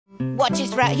watch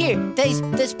this right here. There's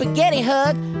the spaghetti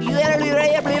hug. You hug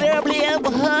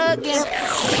and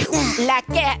like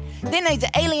that. Then there's the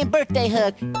alien birthday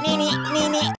hug.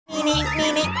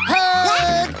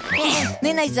 Hug.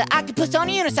 Then there's the octopus on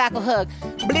a unicycle hug.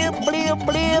 Blib, blib,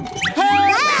 blib,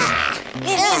 hug.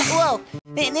 Whoa.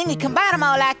 Then you combine them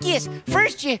all like this.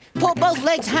 First, you pull both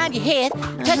legs behind your head,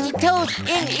 touch your toes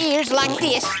in your ears like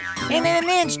this, and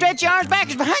then stretch your arms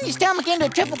backwards behind your stomach into a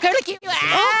triple curlicue.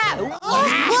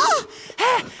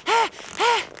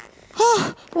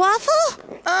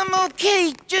 Waffle? I'm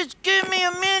okay. Just give me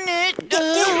a minute.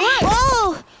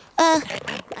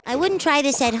 I wouldn't try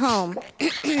this at home.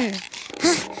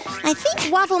 I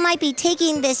think Waffle might be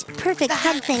taking this perfect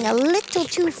hug thing a little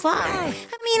too far. I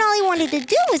mean, all he wanted to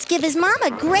do was give his mom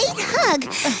a great hug.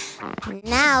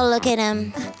 Now look at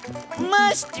him.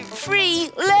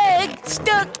 Mustard-free leg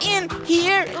stuck in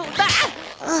here.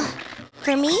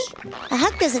 For me, a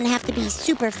hug doesn't have to be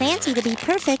super fancy to be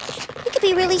perfect. It could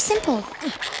be really simple.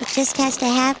 It just has to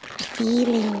have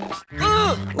feeling.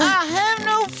 I have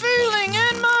no feeling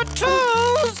in my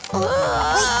toes.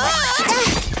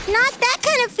 Not that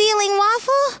kind of feeling,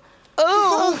 Waffle.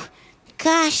 Oh.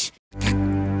 Gosh.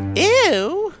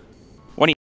 Ew.